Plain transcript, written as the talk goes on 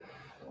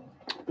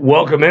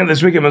Welcome in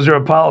this week in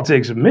Missouri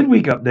Politics, a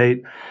midweek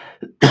update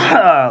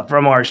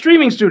from our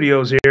streaming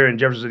studios here in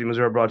Jefferson City,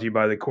 Missouri, brought to you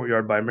by the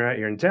Courtyard by Marriott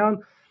here in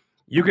town.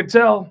 You could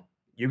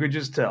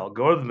just tell.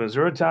 Go to the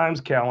Missouri Times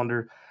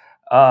calendar.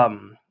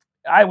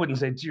 I wouldn't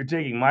say you're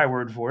taking my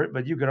word for it,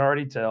 but you can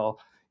already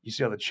tell. You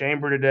see how the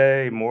chamber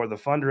today, more of the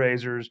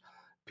fundraisers,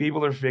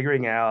 people are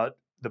figuring out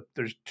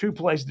there's two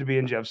places to be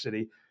in Jeff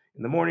City.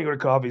 In the morning, go to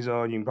Coffee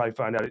Zone. You can probably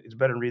find out it's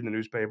better than reading the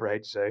newspaper. I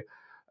hate to say.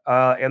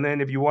 And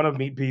then if you want to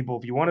meet people,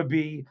 if you want to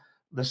be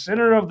the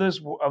center of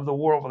the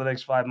world for the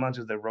next 5 months,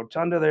 is the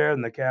rotunda there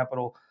in the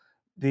Capitol.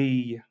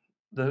 The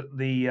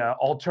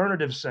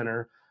alternative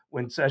center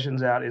when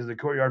session's out is the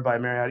Courtyard by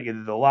Marriott,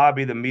 either the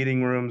lobby, the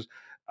meeting rooms.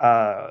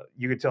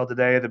 You could tell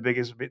today the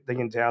biggest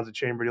thing in town is the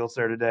Chamber deals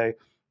there today.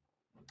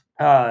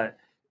 The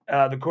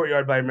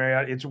Courtyard by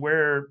Marriott. It's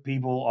where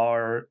people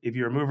are. If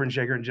you're a mover and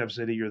shaker in Jeff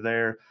City, you're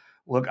there.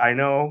 Look, I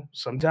know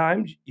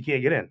sometimes you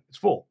can't get in. It's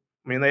full.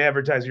 I mean, they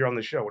advertise you're on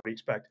the show. What do you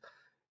expect?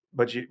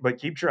 But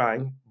keep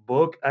trying.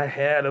 Book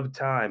ahead of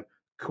time.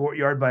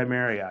 Courtyard by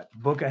Marriott.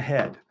 Book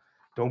ahead.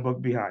 Don't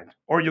book behind,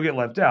 or you'll get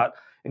left out,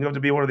 and you'll have to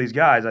be one of these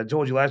guys. I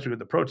told you last week with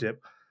the pro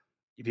tip.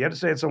 If you have to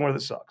stay at somewhere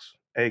that sucks,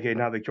 aka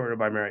not the Courtyard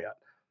by Marriott,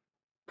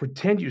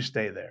 pretend you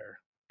stay there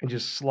and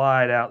just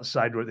slide out the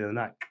side door at the end of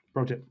the night.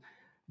 Pro tip.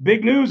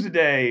 Big news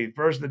today.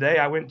 First of the day,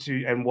 I went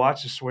to and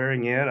watched the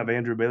swearing in of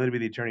Andrew Bailey to be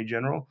the Attorney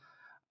General.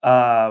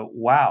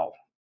 Wow.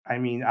 I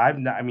mean,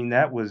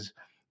 that was,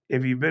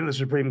 if you've been to the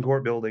Supreme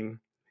Court building,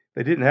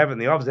 they didn't have it in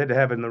the office. They had to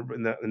have it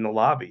in the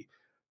lobby,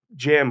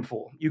 jam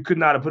full. You could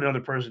not have put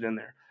another person in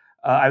there.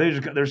 I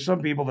think there's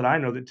some people that I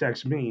know that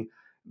text me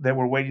that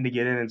were waiting to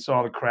get in and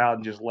saw the crowd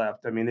and just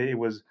left. I mean, it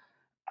was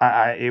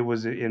it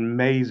was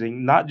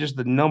amazing. Not just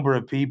the number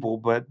of people,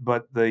 but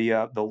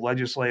the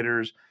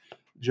legislators,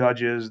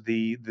 judges,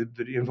 the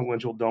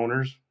influential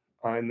donors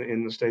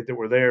in the state that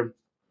were there.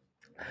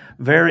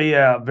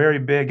 Very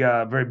big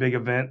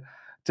event.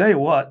 Tell you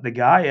what, the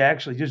guy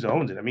actually just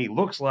owns it. I mean, he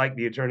looks like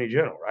the Attorney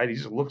General, right? He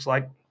just looks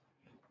like,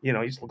 he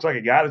just looks like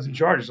a guy that's in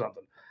charge of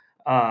something.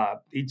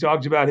 He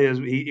talked about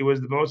it was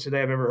the most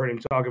today I've ever heard him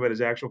talk about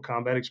his actual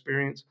combat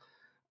experience.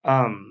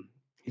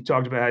 He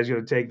talked about how he's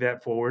going to take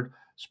that forward.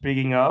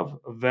 Speaking of,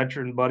 a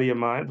veteran buddy of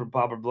mine from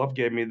Poplar Bluff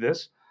gave me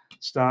this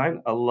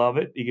Stein. I love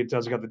it. You can tell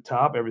it's got the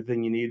top,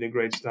 everything you need in a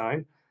great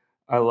Stein.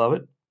 I love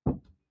it.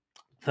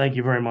 Thank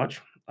you very much.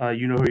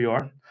 You know who you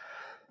are.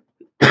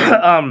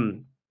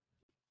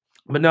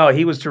 But no,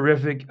 he was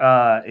terrific.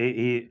 I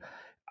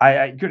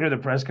couldn't hear the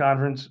press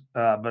conference,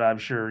 but I'm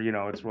sure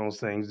it's one of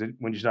those things that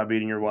when you stop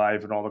beating your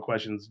wife and all the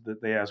questions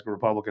that they ask a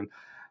Republican.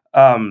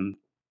 Um,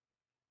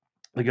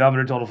 the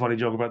governor told a funny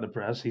joke about the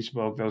press. He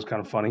spoke. That was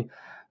kind of funny.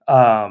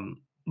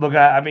 Look,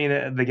 I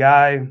mean, the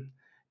guy.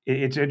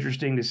 It's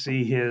interesting to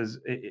see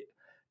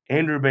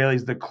Andrew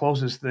Bailey's the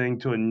closest thing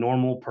to a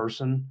normal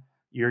person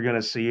you're going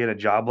to see in a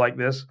job like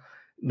this.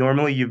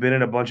 Normally, you've been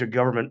in a bunch of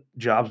government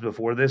jobs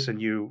before this,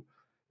 and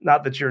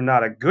not that you're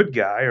not a good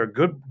guy or a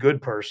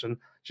good person,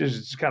 just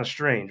it's kind of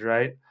strange,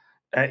 right?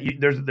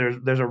 There's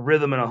a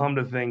rhythm and a hum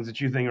to things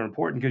that you think are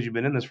important because you've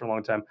been in this for a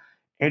long time.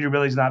 Andrew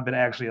Bailey's not been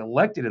actually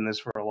elected in this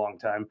for a long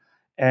time,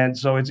 and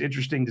so it's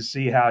interesting to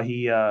see how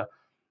he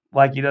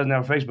he doesn't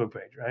have a Facebook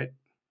page, right?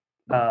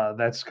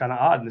 That's kind of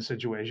odd in this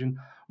situation,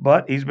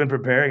 but he's been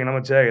preparing, and I'm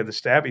going to tell you, the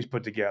staff he's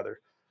put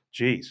together,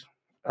 geez,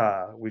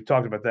 we've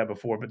talked about that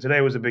before, but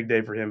today was a big day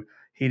for him.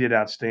 He did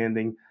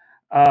outstanding.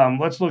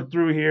 Let's look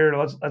through here.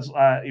 Let's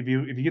if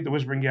you get the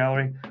Whispering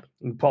Gallery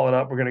and pull it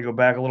up, we're going to go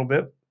back a little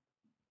bit.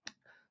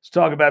 Let's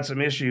talk about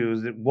some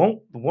issues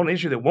one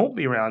issue that won't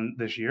be around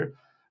this year,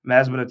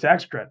 MASBA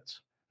tax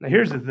credits. Now,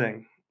 here's the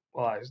thing.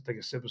 Well, I just take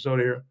a sip of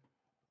soda here.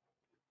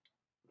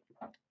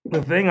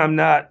 The thing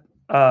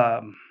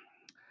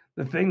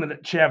the thing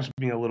that chaps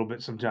me a little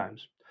bit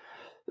sometimes,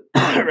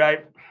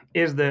 right,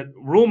 is that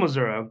rural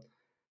Missouri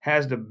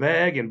has to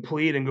beg and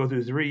plead and go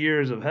through 3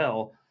 years of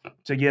hell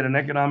to get an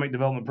economic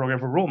development program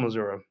for rural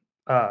Missouri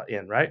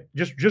in, right?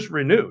 Just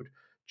renewed.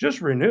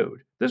 Just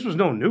renewed. This was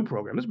no new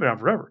program. It's been on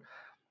forever.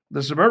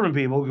 The suburban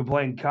people who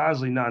complain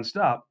constantly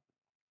nonstop,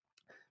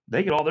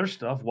 they get all their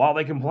stuff while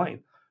they complain.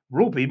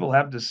 Rural people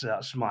have to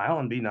smile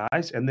and be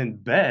nice and then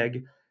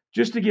beg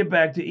just to get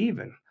back to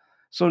even.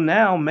 So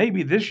now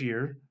maybe this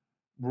year,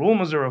 rural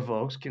Missouri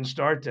folks can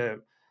start to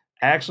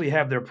actually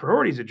have their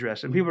priorities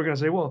addressed. And people are going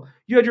to say, well,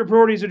 you had your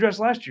priorities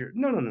addressed last year.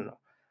 No.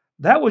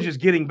 That was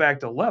just getting back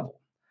to level.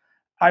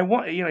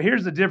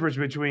 Here's the difference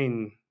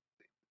between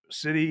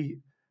city,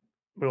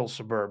 real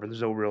suburban.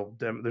 There's no real,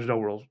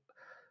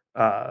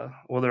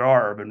 well, there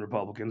are urban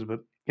Republicans, but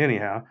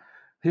anyhow,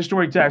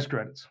 historic tax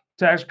credits.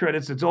 Tax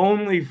credits, it's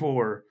only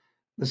for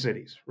the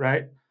cities,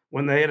 right?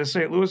 When they had a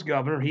St. Louis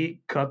governor,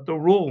 he cut the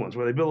rural ones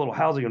where they built a little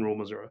housing in rural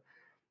Missouri.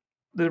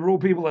 The rural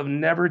people have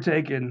never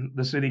taken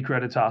the city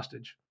credits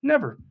hostage.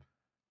 Never.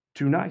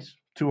 Too nice.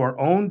 To our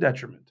own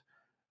detriment.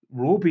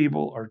 Rural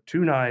people are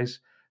too nice.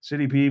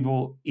 City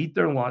people eat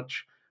their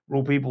lunch.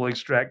 Rural people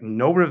extract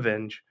no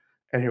revenge.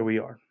 And here we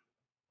are.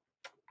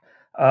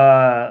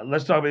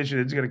 Let's talk about the issue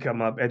that's going to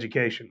come up,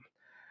 education.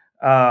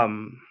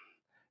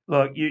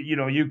 look,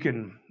 you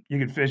can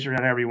fish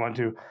around however you want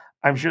to.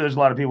 I'm sure there's a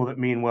lot of people that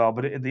mean well,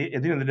 but at the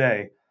end of the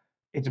day,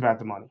 it's about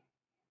the money.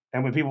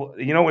 And when people,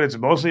 when it's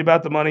mostly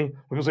about the money, when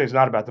people say it's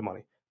not about the money,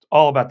 it's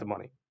all about the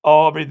money.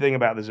 Everything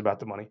about this is about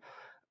the money.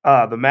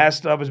 The mass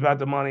stuff is about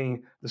the money.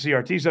 The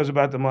CRT stuff is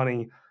about the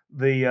money.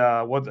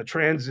 What the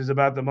trans is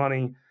about the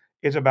money.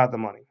 It's about the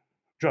money.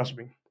 Trust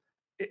me.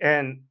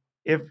 And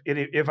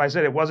if I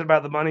said it wasn't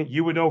about the money,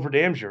 you would know for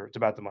damn sure it's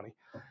about the money.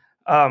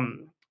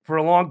 For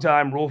a long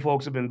time, rural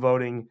folks have been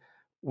voting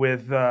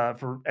with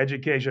for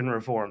education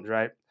reforms,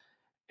 right?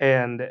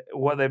 And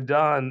what they've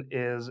done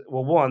is,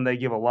 well, one, they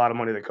give a lot of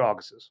money to the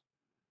caucuses,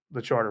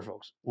 the charter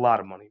folks, a lot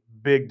of money,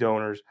 big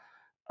donors,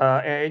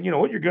 and you know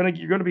what? You're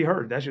gonna be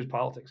heard. That's just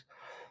politics.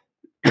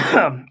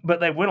 But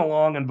they went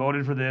along and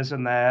voted for this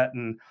and that,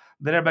 and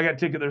then everybody got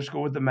ticket to their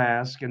school with the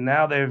mask, and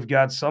now they've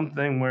got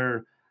something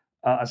where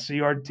a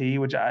CRT,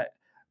 which I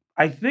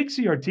think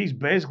CRT is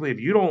basically if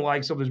you don't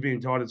like something that's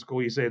being taught at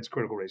school, you say it's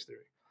critical race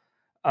theory.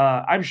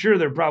 I'm sure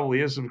there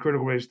probably is some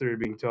critical race theory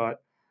being taught.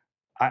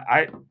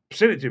 I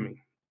send it to me.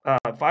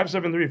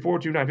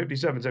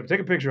 573-429-57. Take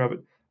a picture of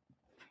it.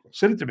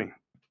 Send it to me.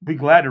 Be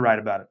glad to write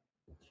about it.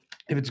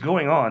 If it's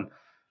going on,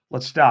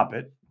 let's stop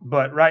it.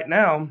 But right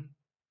now,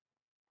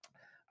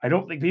 I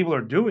don't think people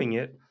are doing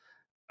it.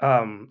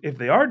 If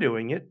they are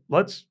doing it,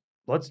 let's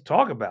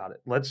talk about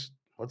it. Let's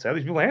have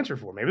these people answer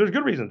for it. Maybe there's a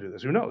good reason to do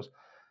this. Who knows?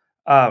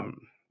 Um,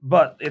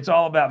 but it's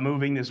all about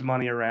moving this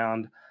money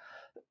around.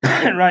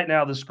 And right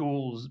now, the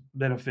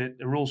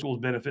rural schools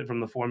benefit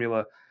from the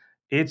formula.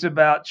 It's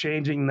about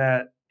changing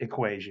that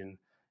equation.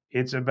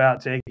 It's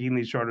about taking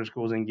these charter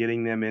schools and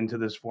getting them into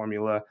this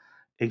formula,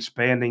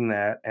 expanding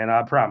that. And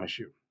I promise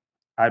you.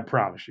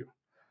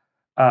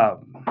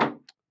 Um,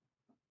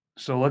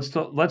 so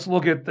let's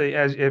look at the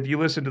as if you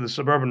listen to the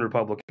suburban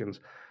Republicans.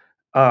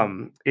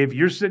 If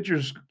you're sent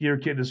your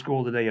kid to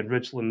school today in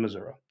Richland,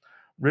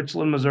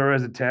 Missouri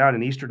is a town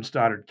in eastern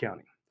Stoddard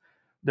County.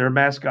 Their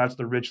mascot's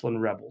the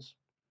Richland Rebels.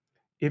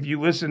 If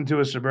you listen to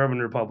a suburban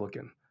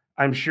Republican,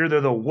 I'm sure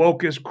they're the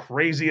wokest,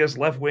 craziest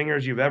left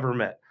wingers you've ever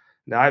met.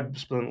 Now, I've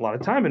spent a lot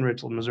of time in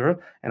Richland, Missouri,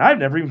 and I've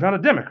never even found a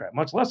Democrat,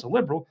 much less a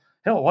liberal.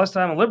 Hell, the last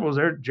time a liberal was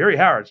there, Jerry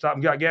Howard stopped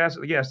and got gas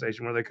at the gas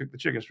station where they cook the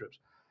chicken strips.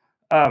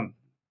 Um,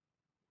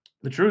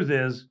 the truth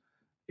is,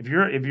 if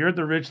you're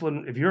a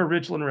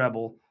Richland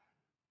rebel,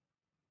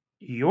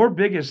 your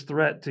biggest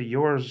threat to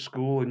your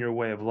school and your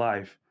way of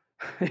life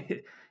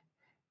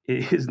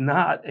is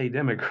not a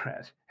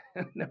Democrat.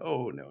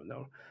 No, no,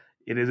 no.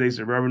 It is a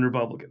suburban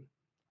Republican.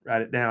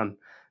 Write it down.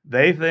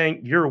 They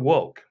think you're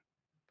woke,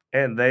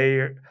 and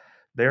they're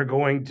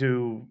going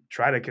to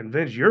try to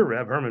convince your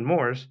rep, Herman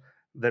Morris,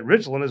 that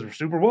Richland is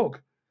super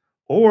woke,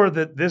 or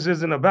that this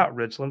isn't about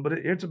Richland, but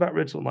it's about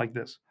Richland like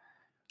this.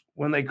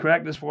 When they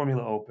crack this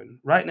formula open,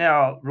 right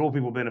now, rural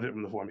people benefit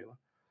from the formula.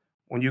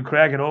 When you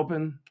crack it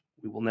open,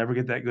 we will never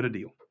get that good a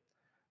deal.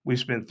 We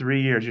spent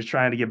 3 years just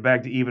trying to get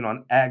back to even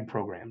on ag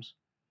programs.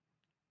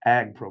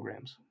 Ag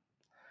programs.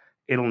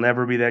 It'll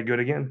never be that good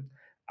again.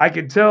 I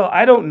could tell.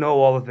 I don't know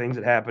all the things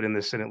that happened in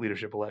this Senate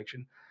leadership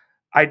election.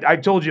 I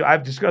told you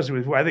I've discussed it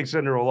before. I think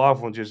Senator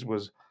O'Laughlin just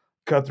was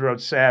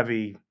cutthroat,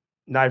 savvy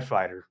knife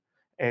fighter,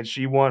 and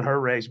she won her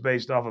race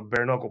based off of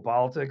bare knuckle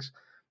politics.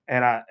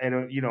 And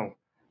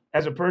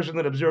as a person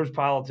that observes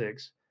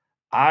politics,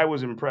 I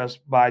was impressed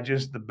by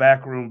just the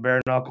backroom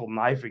bare knuckle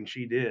knifing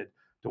she did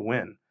to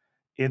win.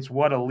 It's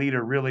what a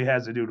leader really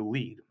has to do to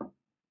lead.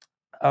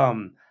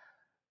 Um,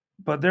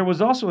 but there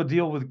was also a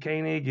deal with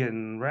Koenig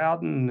and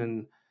Rowden,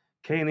 and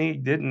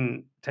Koenig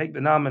didn't take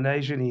the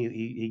nomination.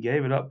 He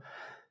gave it up.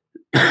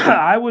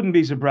 I wouldn't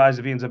be surprised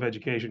if he ends up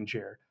education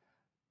chair.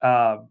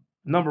 Uh,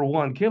 Number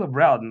one, Caleb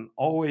Rowden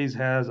always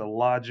has a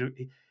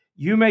logic.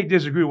 You may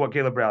disagree with what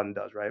Caleb Rowden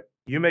does, right?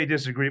 You may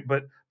disagree,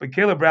 but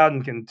Caleb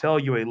Rowden can tell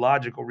you a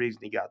logical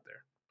reason he got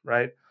there,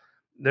 right?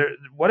 There,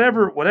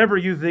 whatever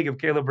you think of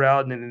Caleb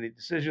Rowden and any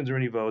decisions or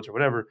any votes or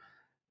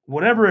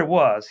whatever it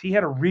was, he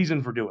had a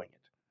reason for doing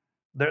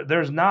it.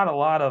 There's not a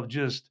lot of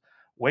just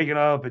waking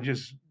up and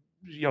just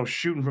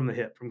shooting from the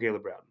hip from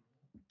Caleb Rowden.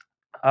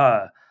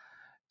 Uh,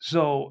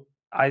 so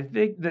I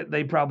think that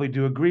they probably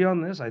do agree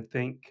on this. I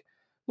think,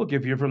 look,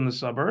 if you're from the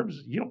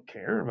suburbs, you don't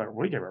care about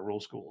what do you care about rural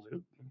schools.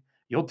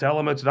 You'll tell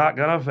them it's not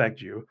going to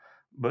affect you,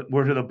 but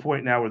we're to the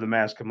point now where the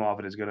masks come off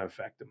and it's going to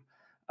affect them.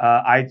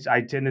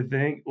 I tend to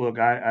think, look,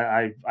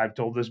 I've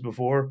told this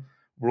before.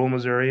 Rural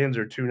Missourians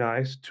are too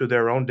nice to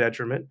their own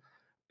detriment.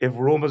 If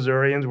rural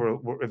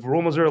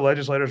Missouri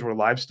legislators were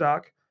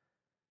livestock,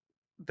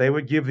 they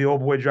would give the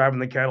old boy driving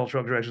the cattle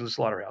truck directions to the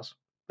slaughterhouse.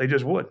 They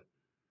just would.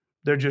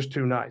 They're just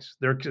too nice.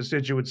 Their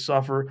constituents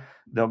suffer.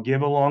 They'll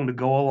give along to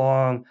go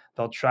along.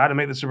 They'll try to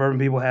make the suburban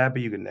people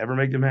happy. You can never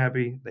make them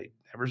happy. They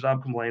never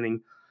stop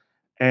complaining.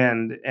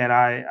 And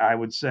I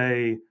would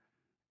say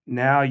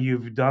now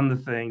you've done the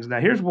things.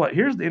 Now here's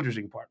the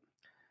interesting part.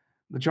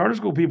 The charter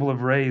school people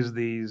have raised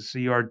these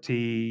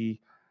CRT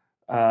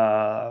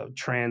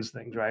trans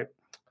things, right?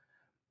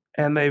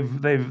 And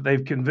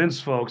they've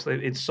convinced folks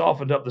that it's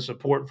softened up the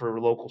support for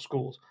local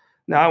schools.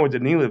 Now I went to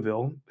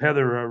Neelyville.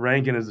 Heather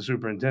Rankin is the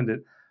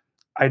superintendent.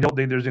 I don't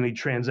think there's any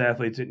trans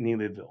athletes at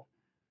Neelyville.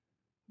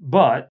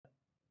 But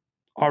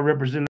our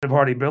representative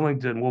Hardy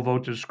Billington will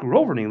vote to screw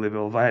over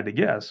Neelyville if I had to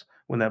guess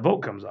when that vote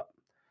comes up.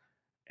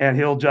 And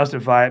he'll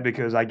justify it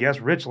because I guess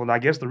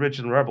the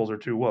Richland Rebels are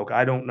too woke.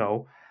 I don't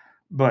know.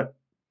 But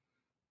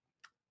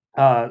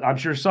I'm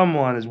sure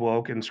someone is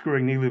woke and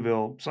screwing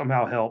Neelyville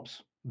somehow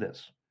helps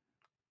this.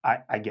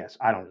 I guess.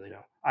 I don't really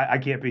know. I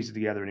can't piece it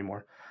together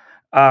anymore.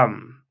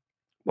 Um,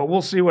 but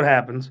we'll see what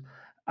happens.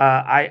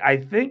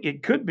 I think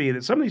it could be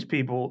that some of these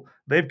people,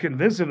 they've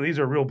convinced them these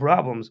are real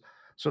problems.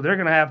 So they're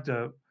going to have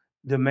to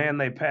demand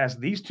they pass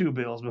these two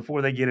bills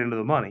before they get into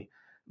the money.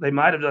 They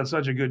might have done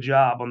such a good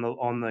job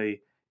on the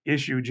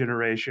issue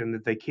generation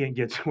that they can't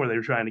get to where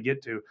they're trying to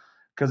get to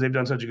because they've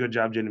done such a good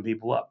job ginning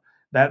people up.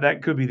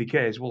 That could be the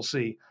case. We'll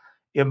see.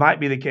 It might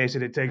be the case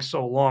that it takes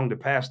so long to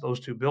pass those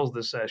two bills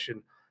this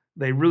session,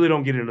 they really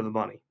don't get into the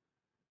money.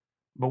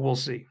 But we'll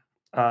see.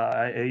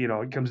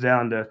 It comes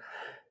down to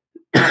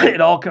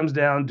it all comes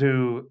down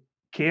to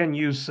can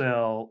you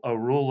sell a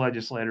rural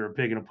legislator a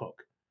pig in a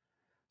poke?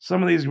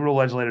 Some of these rural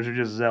legislators are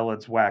just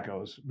zealots,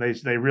 wackos.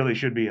 They really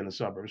should be in the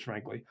suburbs,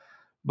 frankly.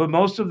 But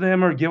most of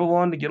them are give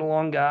along to get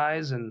along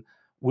guys, and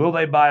will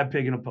they buy a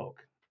pig in a poke?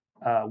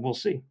 We'll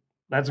see.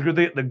 That's a good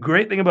thing. The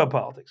great thing about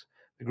politics,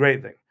 the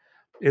great thing,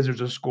 is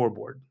there's a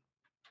scoreboard.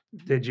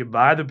 Did you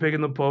buy the pig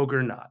in the poke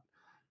or not?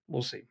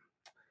 We'll see.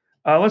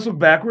 Let's look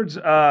backwards.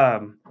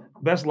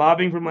 Best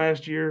lobbying from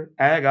last year,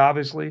 Ag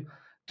obviously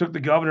took the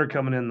governor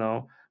coming in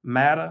though.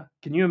 Matta,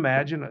 can you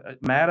imagine?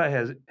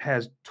 Matta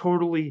has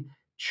totally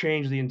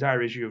changed the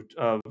entire issue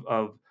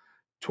of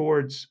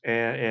torts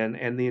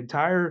and the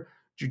entire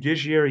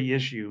judiciary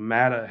issue.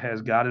 Matta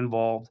has got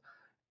involved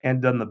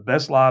and done the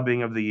best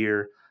lobbying of the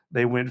year.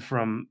 They went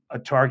from a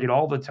target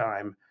all the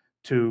time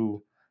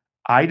to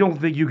I don't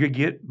think you could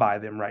get by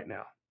them right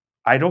now.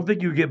 I don't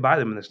think you could get by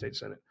them in the state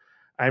senate.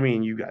 I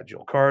mean, you got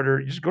Joel Carter.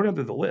 You just go down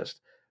through the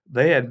list.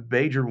 They had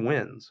major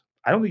wins.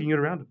 I don't think you can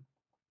get around them.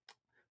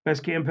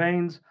 Best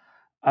campaigns.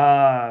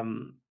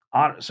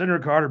 Senator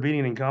Carter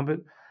beating an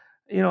incumbent.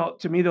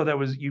 To me though, that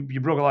was you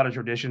broke a lot of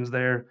traditions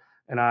there,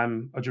 and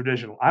I'm a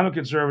traditional. I'm a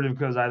conservative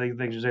because I think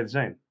things should stay the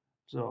same.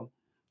 So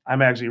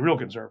I'm actually a real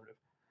conservative,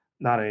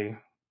 not a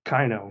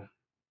Kino.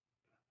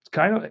 It's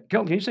Kino.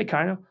 Can you say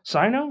Kino?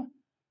 Sino?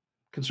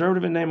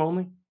 Conservative in name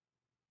only?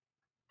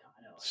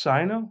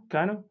 Sino?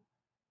 Kino?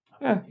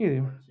 Yeah,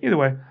 either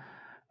way.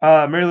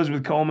 Mary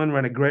Elizabeth Coleman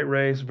ran a great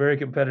race, very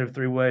competitive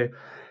three-way.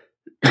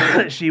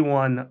 She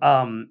won.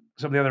 Some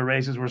of the other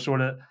races were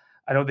sort of.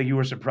 I don't think you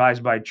were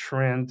surprised by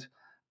Trent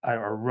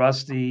or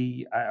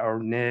Rusty or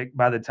Nick.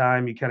 By the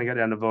time you kind of got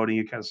down to voting,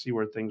 you kind of see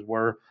where things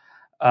were.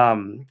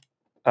 Um,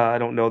 I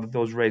don't know that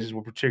those races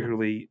were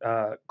particularly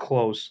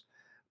close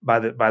by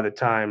the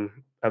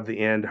time of the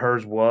end.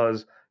 Hers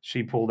was.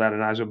 She pulled out an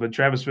ISO, but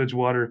Travis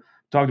Fitzwater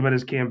talked about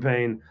his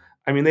campaign.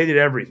 I mean, they did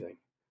everything.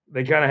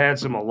 They kind of had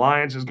some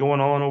alliances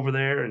going on over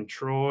there in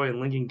Troy and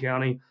Lincoln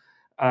County.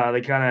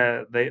 They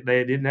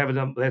didn't have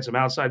enough. They had some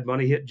outside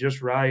money hit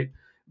just right.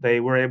 They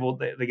were able.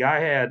 The guy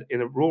had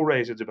in a rural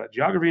race. It's about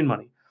geography and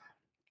money,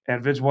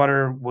 and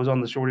Fitzwater was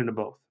on the short end of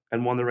both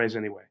and won the race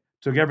anyway.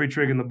 Took every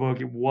trick in the book.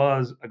 It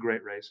was a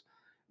great race.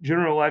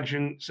 General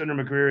election,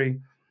 Senator McCreary.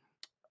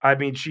 I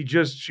mean,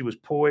 she was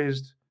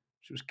poised.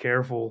 She was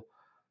careful.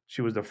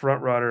 She was the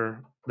front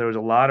runner. There was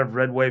a lot of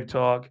red wave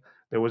talk.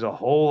 There was a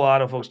whole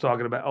lot of folks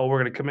talking about, oh,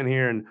 we're going to come in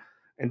here and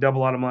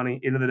double a lot of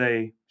money. End of the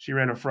day, she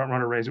ran a front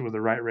runner race. It was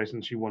the right race,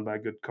 and she won by a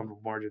good,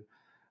 comfortable margin.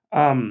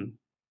 Um,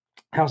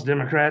 House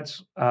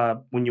Democrats,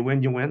 when you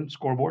win, you win.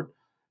 Scoreboard.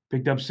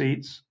 Picked up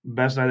seats.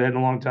 Best night they had in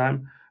a long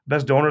time.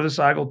 Best donor of the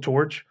cycle,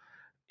 Torch.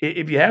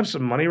 If you have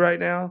some money right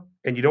now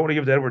and you don't want to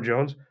give it to Edward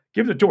Jones,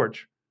 give it to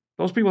Torch.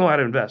 Those people know how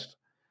to invest.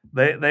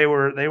 They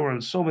were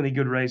in so many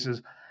good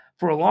races.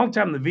 For a long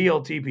time, the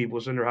VLT people,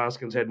 Senator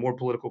Hoskins, had more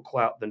political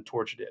clout than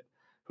Torch did,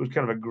 who's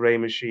kind of a gray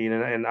machine,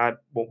 and I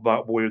won't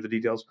bore you with the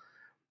details.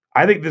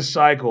 I think this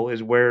cycle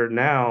is where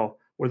the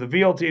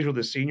VLTs were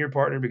the senior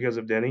partner because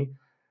of Denny,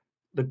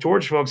 the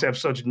Torch folks have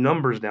such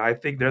numbers now. I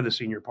think they're the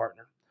senior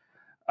partner.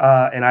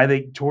 And I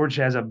think Torch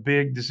has a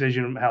big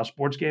decision on how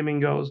sports gaming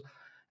goes.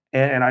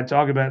 And I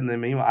talk about it in the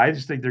meme. I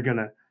just think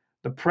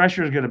the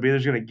pressure is going to be,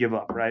 there's going to give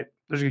up, right?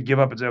 They're going to give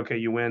up and say, okay,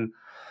 you win.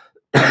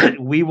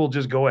 We will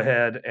just go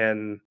ahead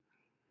and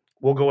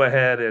we'll go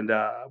ahead and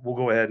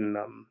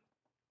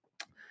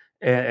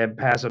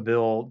pass a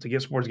bill to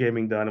get sports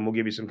gaming done, and we'll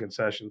give you some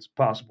concessions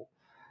possible.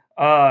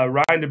 Ryan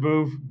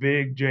DeBoof,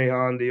 big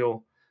Jahan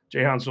deal.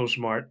 Jahan's so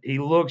smart. He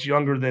looks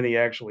younger than he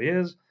actually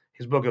is.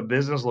 His book of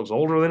business looks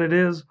older than it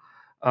is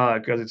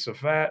because it's so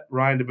fat.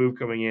 Ryan DeBoof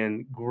coming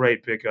in,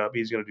 great pickup.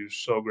 He's going to do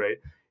so great.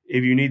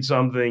 If you need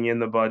something in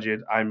the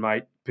budget, I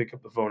might pick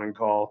up the phone and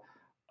call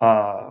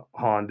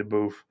Han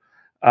DeBoof.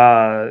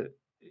 Uh,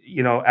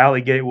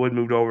 Allie Gatewood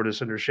moved over to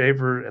Senator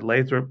Schaefer at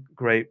Lathrop.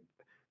 Great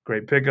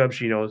pickup.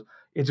 She knows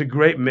it's a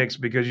great mix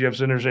because you have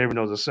Senator Schaefer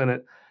knows the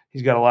Senate.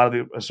 He's got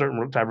a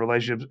certain type of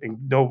relationships,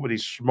 and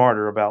nobody's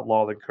smarter about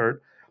law than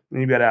Kurt. And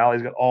you've got Al.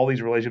 He's got all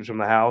these relationships from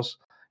the House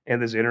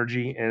and this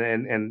energy,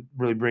 and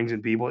really brings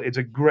in people. It's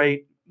a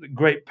great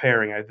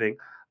pairing, I think.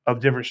 of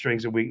different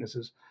strengths and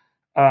weaknesses.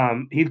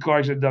 Heath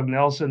Clarkson and Doug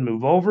Nelson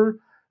move over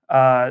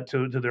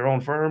to their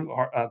own firm,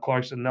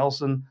 Clarkson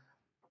Nelson.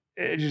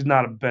 It's just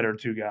not a better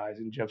two guys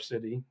in Jeff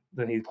City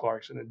than Heath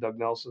Clarkson and Doug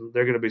Nelson.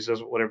 They're going to be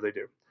successful whatever they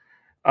do.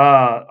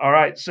 All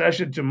right,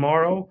 session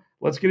tomorrow.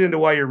 Let's get into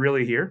why you're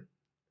really here.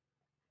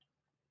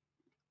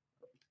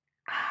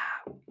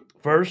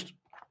 First,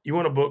 you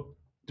want a book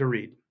to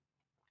read.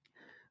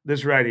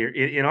 This right here.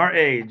 In our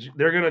age,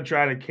 they're going to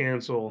try to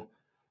cancel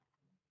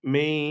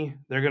me.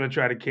 They're going to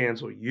try to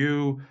cancel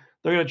you.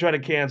 They're going to try to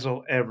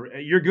cancel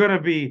every. You're going to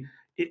be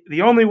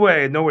the only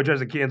way no one tries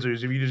to cancel you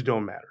is if you just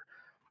don't matter.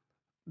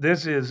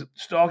 This is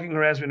Stalking,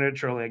 Harassment, and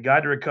Trolling, a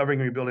guide to recovering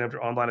and rebuilding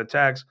after online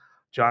attacks.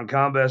 John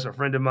Combes, a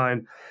friend of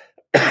mine.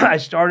 I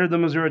started the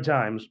Missouri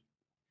Times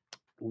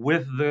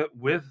with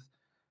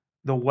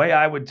the way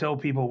I would tell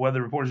people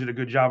whether reporters did a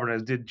good job or not,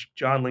 as did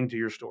John link to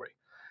your story.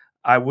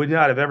 I would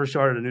not have ever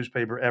started a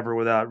newspaper ever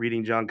without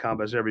reading John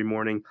Combes every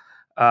morning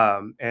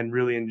and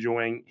really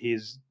enjoying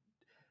his.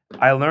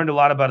 I learned a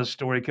lot about his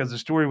story because the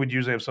story would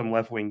usually have some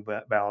left wing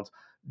balance.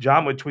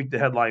 John would tweak the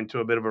headline to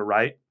a bit of a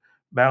right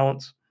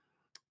balance,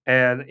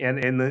 and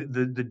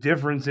the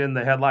difference in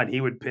the headline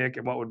he would pick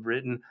and what would be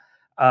written.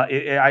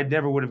 I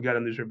never would have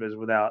gotten newspaper business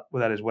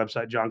without his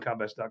website,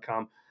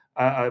 johncombes.com.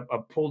 I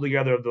pulled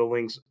together the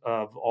links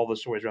of all the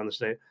stories around the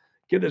state.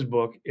 Get this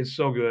book; it's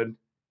so good.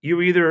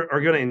 You either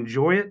are going to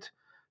enjoy it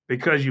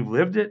because you've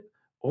lived it,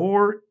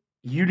 or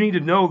you need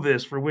to know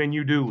this for when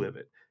you do live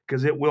it,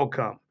 because it will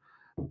come.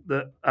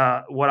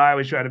 What I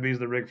always try to be is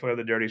the Ric Flair,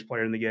 the dirtiest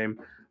player in the game.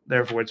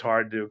 Therefore, it's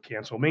hard to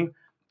cancel me.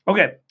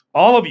 Okay,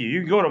 all of you,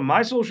 you can go to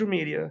my social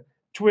media,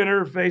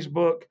 Twitter,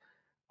 Facebook.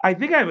 I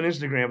think I have an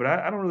Instagram, but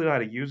I don't really know how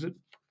to use it.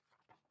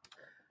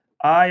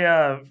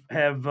 I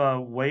have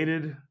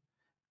waited,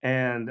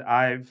 and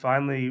I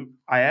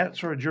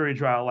asked for a jury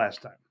trial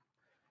last time.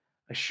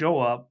 I show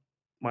up,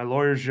 my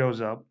lawyer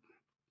shows up,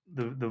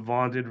 the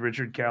vaunted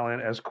Richard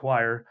Callahan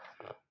Esquire,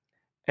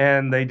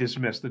 and they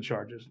dismissed the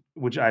charges,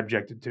 which I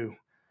objected to.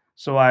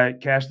 So I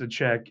cashed the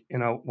check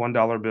in a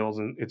 $1 bills,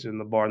 and it's in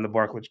the bar in the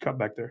Barclays Cup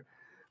back there.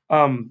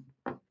 Um,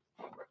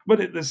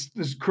 but this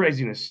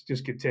craziness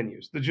just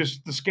continues. The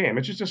scam.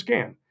 It's just a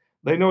scam.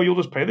 They know you'll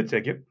just pay the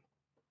ticket,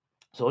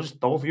 so they'll just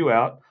throw a few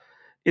out.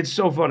 It's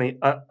so funny.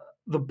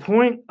 The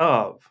point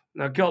of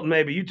now, Kelton,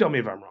 maybe you tell me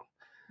if I'm wrong.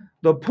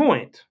 The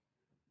point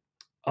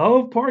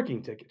of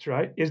parking tickets,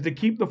 right, is to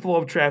keep the flow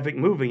of traffic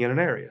moving in an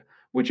area,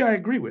 which I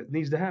agree with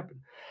needs to happen.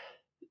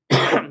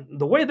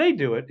 The way they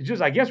do it is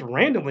just, I guess,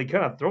 randomly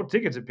kind of throw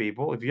tickets at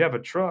people. If you have a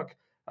truck,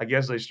 I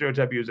guess they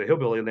stereotype you as a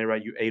hillbilly and they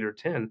write you 8 or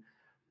 10.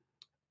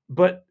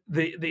 But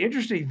the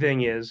interesting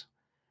thing is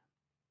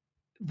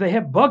they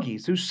have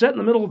buggies who sit in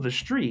the middle of the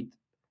street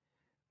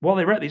while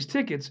they write these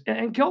tickets.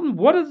 And Kelton,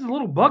 what does the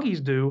little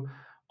buggies do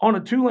on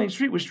a 2-lane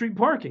street with street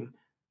parking?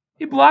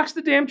 It blocks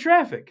the damn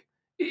traffic.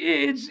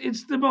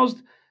 It's the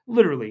most,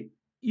 literally,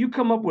 you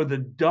come up with the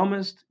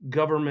dumbest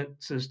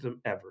government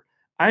system ever.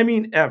 I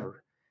mean,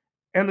 ever.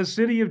 And the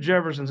city of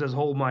Jefferson says,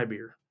 hold my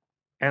beer.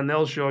 And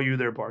they'll show you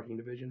their parking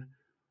division.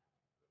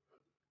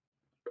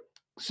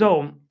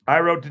 So I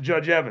wrote to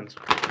Judge Evans.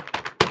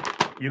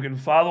 You can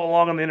follow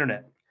along on the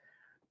internet.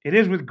 It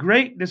is with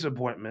great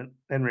disappointment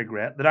and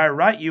regret that I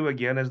write you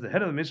again as the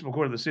head of the municipal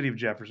court of the city of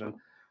Jefferson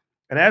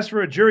and ask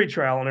for a jury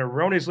trial on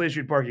erroneously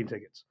issued parking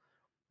tickets.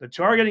 The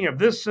targeting of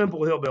this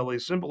simple hillbilly,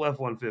 simple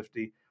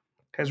F-150,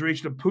 has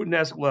reached a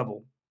Putin-esque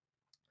level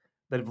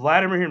that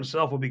Vladimir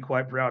himself will be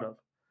quite proud of.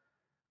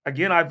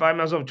 Again, I find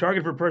myself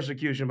targeted for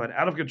persecution by an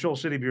out-of-control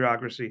city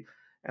bureaucracy,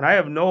 and I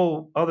have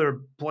no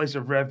other place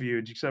of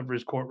refuge except for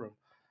his courtroom.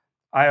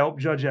 I hope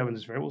Judge Evans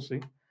is fair. We'll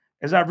see.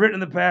 As I've written in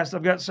the past,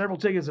 I've got several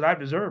tickets that I've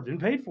deserved and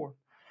paid for.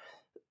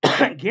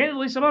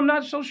 Candidly, some I'm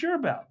not so sure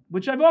about,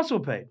 which I've also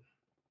paid.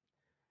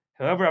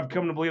 However, I've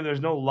come to believe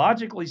there's no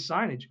logically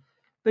signage.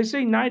 They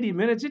say 90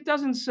 minutes. It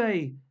doesn't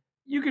say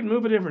you can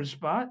move a different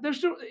spot.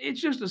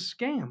 It's just a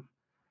scam.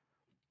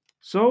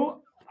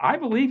 So I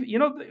believe,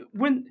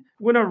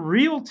 when a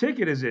real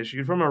ticket is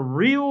issued from a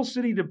real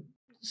city to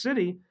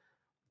city,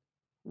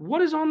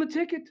 what is on the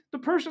ticket? The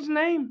person's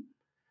name.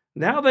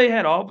 Now they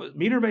had all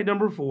meter maid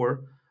number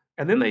 4,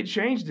 and then they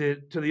changed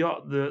it to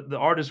the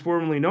artist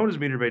formerly known as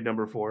meter maid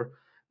number 4,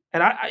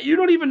 and you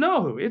don't even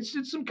know who. It's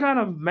some kind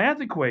of math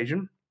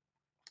equation.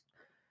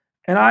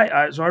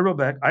 And so I wrote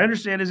back. I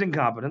understand his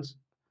incompetence,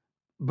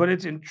 but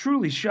it's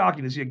truly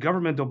shocking to see a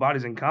governmental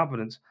body's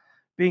incompetence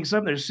being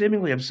something they're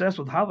seemingly obsessed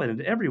with highlighting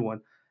to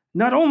everyone,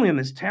 not only in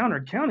this town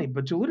or county,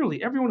 but to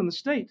literally everyone in the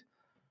state.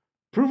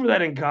 Proof of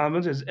that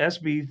incompetence is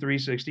SB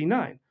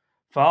 369,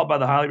 filed by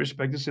the highly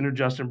respected Senator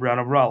Justin Brown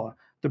of Rolla,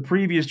 the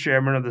previous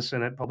chairman of the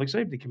Senate Public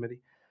Safety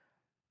Committee.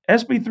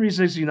 SB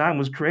 369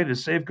 was created to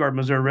safeguard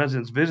Missouri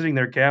residents visiting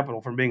their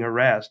capital from being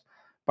harassed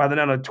by the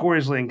now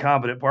notoriously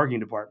incompetent parking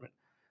department.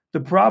 The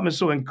problem is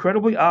so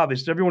incredibly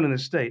obvious to everyone in the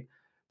state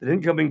that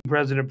incoming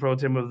President Pro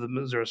Tem of the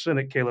Missouri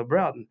Senate, Caleb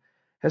Broughton,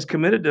 has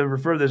committed to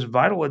refer this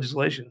vital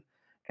legislation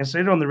and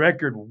stated on the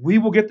record, we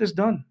will get this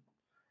done.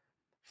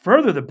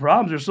 Further, the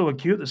problems are so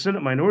acute, the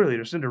Senate Minority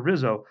Leader, Senator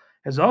Rizzo,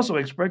 has also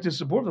expressed his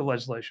support for the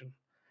legislation.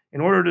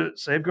 in order to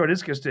safeguard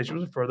his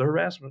constituents from further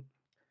harassment.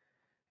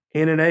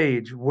 In an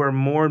age where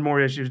more and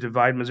more issues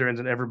divide Missourians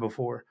than ever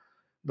before,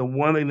 the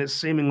one thing that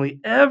seemingly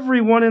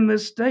everyone in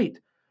this state,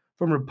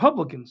 from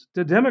Republicans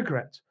to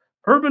Democrats,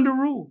 urban to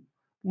rural,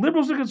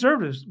 liberals to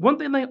conservatives, one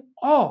thing they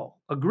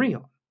all agree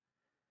on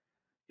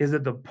is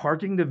that the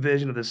parking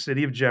division of the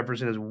city of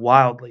Jefferson is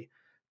wildly,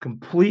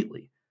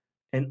 completely,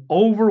 and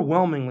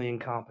overwhelmingly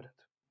incompetent.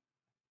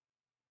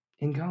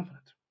 Incompetent.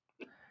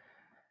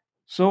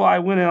 So I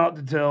went out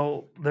to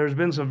tell. There's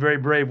been some very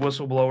brave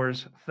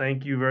whistleblowers.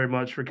 Thank you very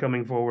much for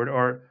coming forward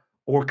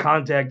or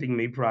contacting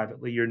me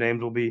privately. Your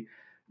names will be.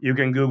 You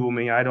can Google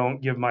me. I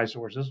don't give my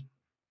sources.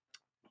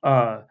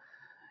 Uh,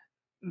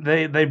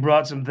 they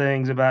brought some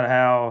things about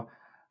how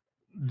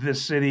the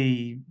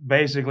city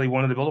basically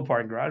wanted to build a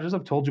parking garage, as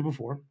I've told you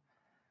before.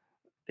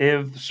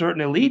 If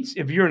certain elites,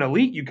 if you're an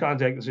elite, you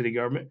contact the city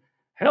government.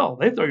 Hell,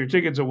 they throw your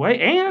tickets away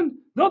and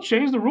they'll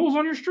change the rules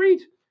on your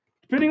street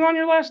depending on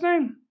your last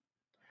name.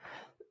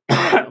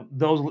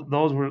 those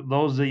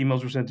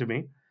emails were sent to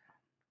me.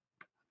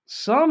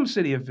 Some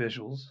city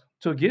officials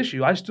took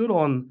issue.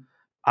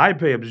 I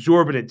pay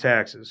exorbitant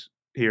taxes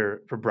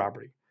here for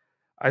property.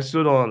 I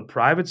stood on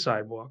private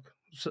sidewalk,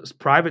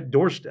 private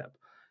doorstep,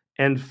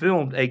 and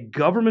filmed a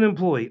government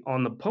employee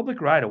on the public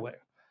right of way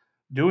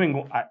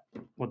doing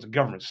what's a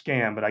government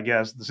scam, but I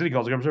guess the city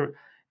calls it government service.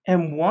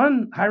 And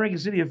one high ranking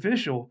city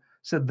official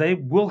said they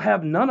will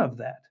have none of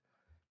that.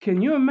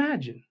 Can you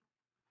imagine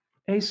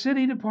a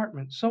city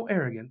department so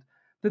arrogant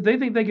that they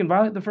think they can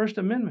violate the First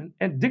Amendment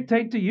and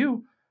dictate to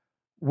you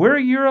where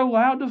you're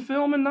allowed to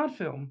film and not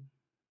film?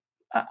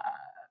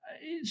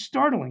 It's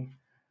startling.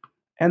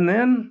 And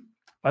then,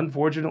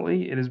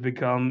 unfortunately, it has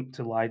become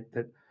to light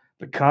that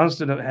the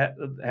constant of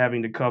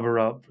having to cover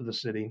up for the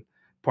city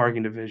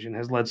parking division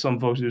has led some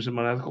folks to do some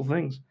unethical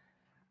things.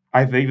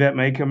 I think that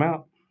may come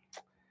out.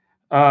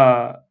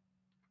 Uh,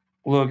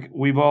 Look,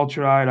 we've all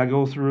tried. I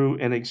go through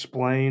and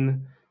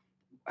explain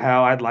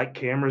how I'd like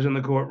cameras in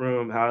the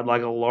courtroom, how I'd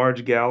like a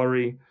large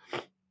gallery.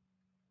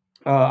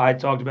 I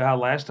talked about how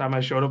last time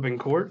I showed up in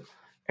court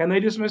and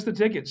they dismissed the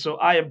tickets. So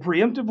I am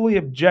preemptively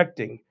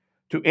objecting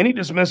to any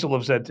dismissal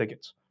of said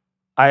tickets.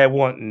 I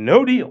want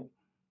no deal.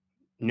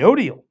 No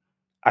deal.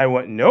 I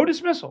want no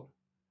dismissal.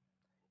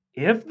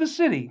 If the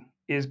city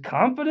is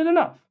confident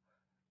enough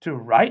to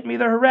write me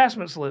their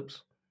harassment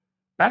slips,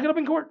 back it up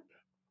in court.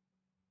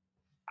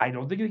 I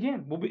don't think it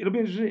can. It'll be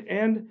interesting.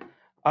 And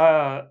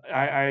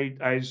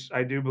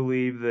I do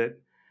believe that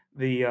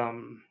the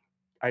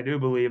I do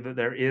believe that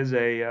there's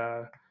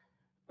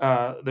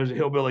a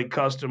hillbilly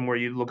custom where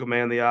you look a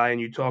man in the eye and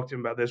you talk to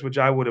him about this, which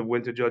I would have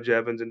went to Judge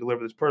Evans and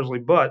delivered this personally.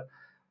 But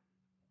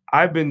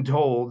I've been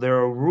told there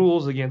are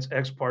rules against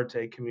ex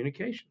parte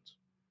communications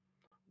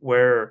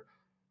where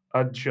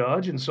a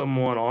judge and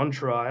someone on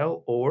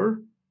trial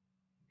or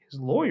his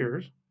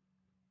lawyers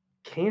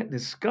can't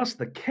discuss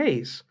the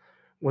case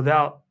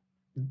without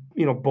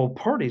both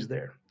parties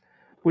there,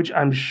 which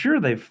I'm sure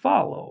they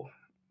follow,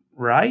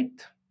 right?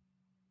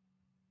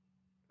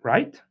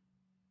 Right?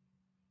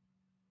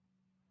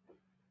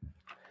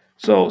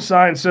 So,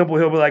 signed, simple,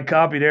 he'll be like,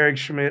 copied Eric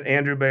Schmidt,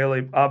 Andrew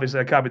Bailey. Obviously,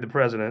 I copied the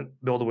president,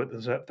 Bill DeWitt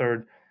the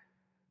third.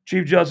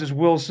 Chief Justice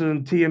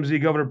Wilson,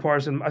 TMZ, Governor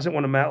Parson. I sent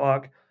one to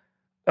Matlock.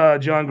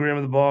 John Grimm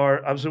of the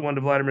bar. I sent one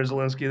to Vladimir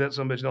Zelensky. That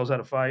some bitch knows how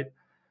to fight.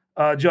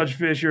 Judge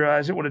Fisher.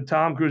 I sent one to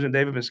Tom Cruise and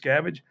David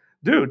Miscavige.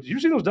 Dude, did you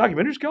see those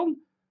documentaries, Kelton?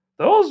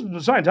 Those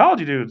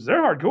Scientology dudes,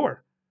 they're hardcore.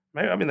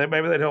 Maybe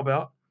they'd help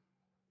out.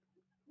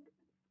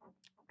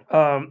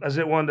 I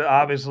sent one to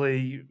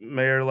obviously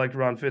Mayor-elect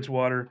Ron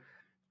Fitzwater,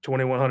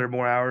 2,100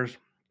 more hours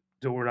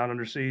till we're not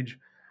under siege.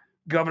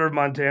 Governor of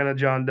Montana,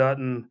 John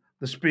Dutton,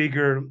 the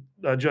Speaker,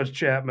 Judge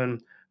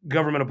Chapman,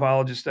 government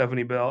apologist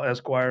Stephanie Bell,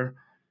 Esquire,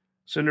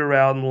 Senator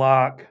Rowden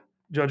Locke,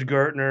 Judge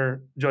Gertner,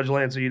 Judge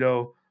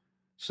Lancito,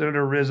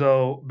 Senator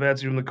Rizzo,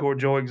 Betsy from the court,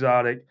 Joe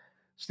Exotic,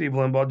 Steve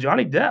Limbaugh,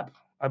 Johnny Depp.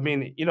 I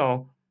mean,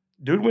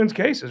 dude wins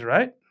cases,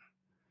 right?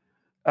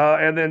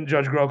 And then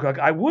Judge Grocock.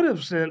 I would have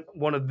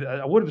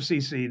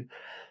CC'd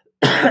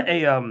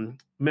a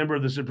member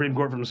of the Supreme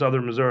Court from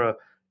Southern Missouri,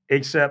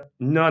 except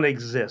none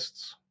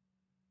exists.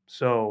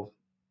 So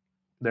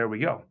there we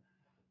go.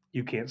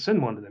 You can't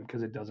send one to them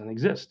because it doesn't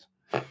exist.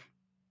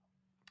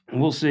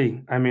 We'll see.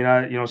 I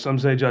mean, some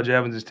say Judge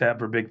Evans is tapped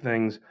for big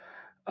things.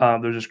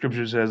 There's a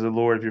scripture that says, "The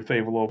Lord, if you're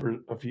faithful over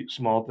a few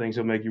small things,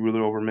 He'll make you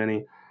ruler over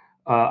many."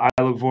 I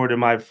look forward to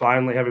my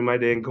finally having my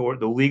day in court.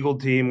 The legal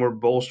team, we're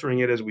bolstering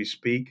it as we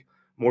speak.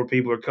 More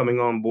people are coming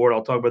on board.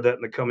 I'll talk about that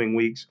in the coming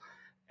weeks.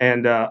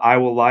 And I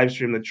will live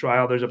stream the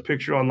trial. There's a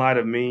picture online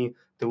of me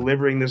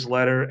delivering this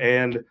letter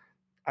and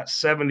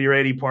 70 or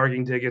 80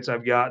 parking tickets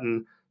I've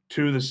gotten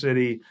to the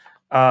city.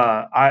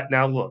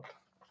 Now look,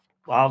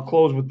 I'll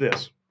close with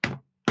this.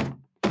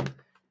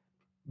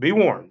 Be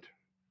warned.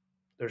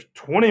 There's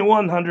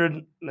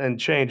 2,100 and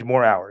change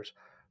more hours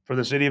for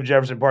the city of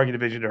Jefferson Parking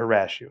Division to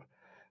harass you.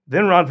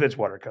 Then Ron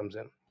Fitzwater comes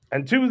in.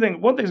 And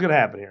one thing's going to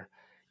happen here.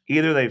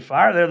 Either they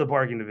fire the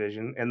parking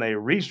division and they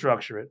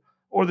restructure it,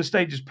 or the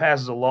state just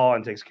passes a law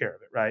and takes care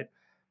of it, right?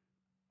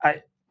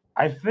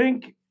 I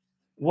think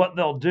what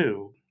they'll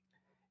do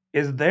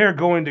is they're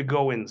going to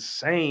go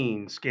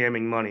insane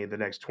scamming money the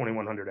next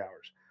 2,100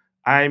 hours.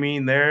 I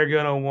mean, they're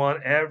gonna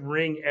want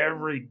wring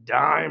every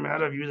dime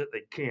out of you that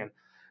they can.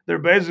 They're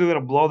basically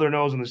gonna blow their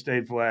nose in the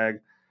state flag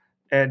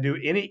and do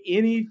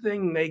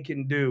anything they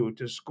can do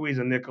to squeeze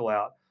a nickel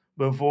out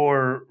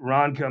before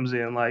Ron comes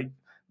in like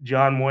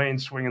John Wayne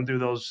swinging through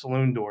those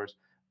saloon doors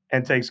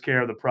and takes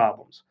care of the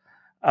problems.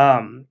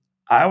 Um,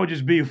 I would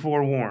just be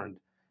forewarned.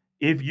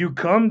 If you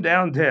come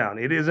downtown,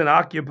 it is an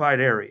occupied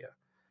area.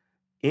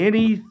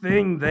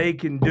 Anything they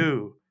can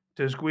do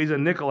to squeeze a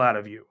nickel out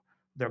of you,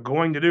 they're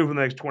going to do for the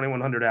next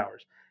 2,100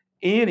 hours.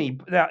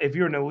 Now, if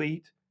you're an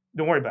elite,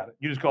 don't worry about it.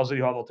 You just call City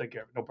Hall; they'll take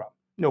care of it. No problem.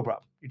 No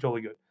problem. You're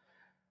totally good.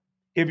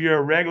 If you're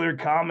a regular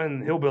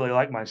common hillbilly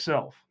like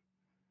myself,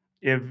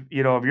 if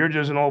you're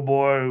just an old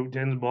boy who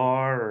tends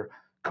bar or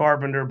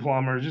carpenter,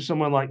 plumber, just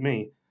someone like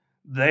me,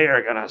 they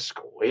are gonna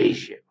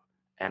squeeze you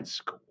and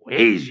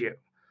squeeze you.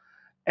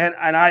 And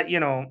I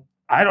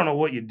don't know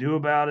what you do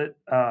about it.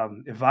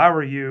 If I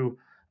were you,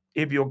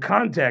 if you'll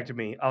contact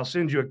me, I'll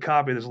send you a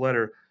copy of this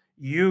letter.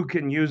 You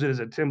can use it as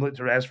a template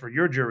to ask for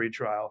your jury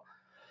trial.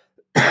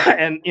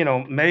 And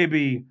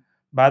maybe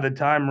by the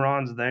time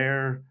Ron's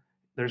there,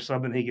 there's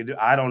something he could do.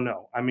 I don't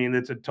know. I mean,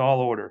 it's a tall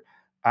order.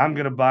 I'm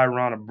gonna buy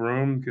Ron a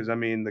broom because I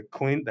mean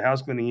the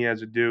house cleaning he has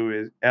to do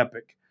is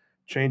epic.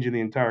 Changing the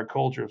entire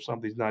culture of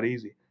something's not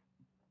easy.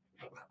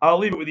 I'll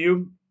leave it with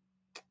you.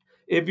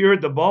 If you're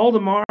at the ball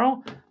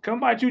tomorrow, come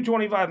by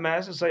 225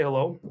 Mass and say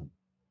hello.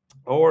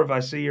 Or if I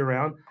see you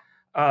around,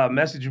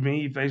 message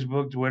me,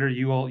 Facebook, Twitter.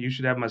 You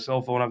should have my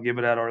cell phone. I'll give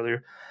it out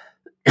earlier.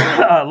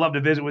 I'd love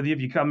to visit with you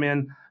if you come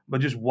in,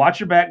 but just watch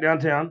your back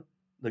downtown.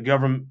 The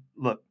government,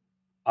 look,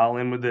 I'll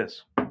end with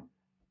this: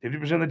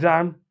 50% of the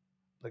time,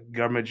 the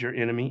government's your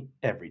enemy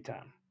every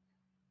time.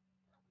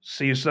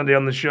 See you Sunday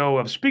on the show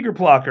of Speaker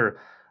Plucker,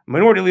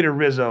 Minority Leader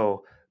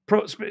Rizzo,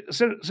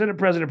 Senate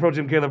President Pro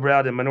Tem Caleb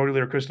Brown, and Minority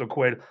Leader Crystal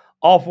Quaid.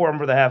 All four of them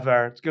for the half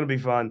hour. It's going to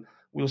be fun.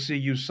 We'll see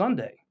you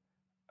Sunday,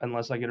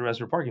 unless I get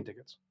arrested for parking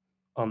tickets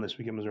on This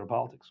Week in Missouri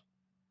Politics.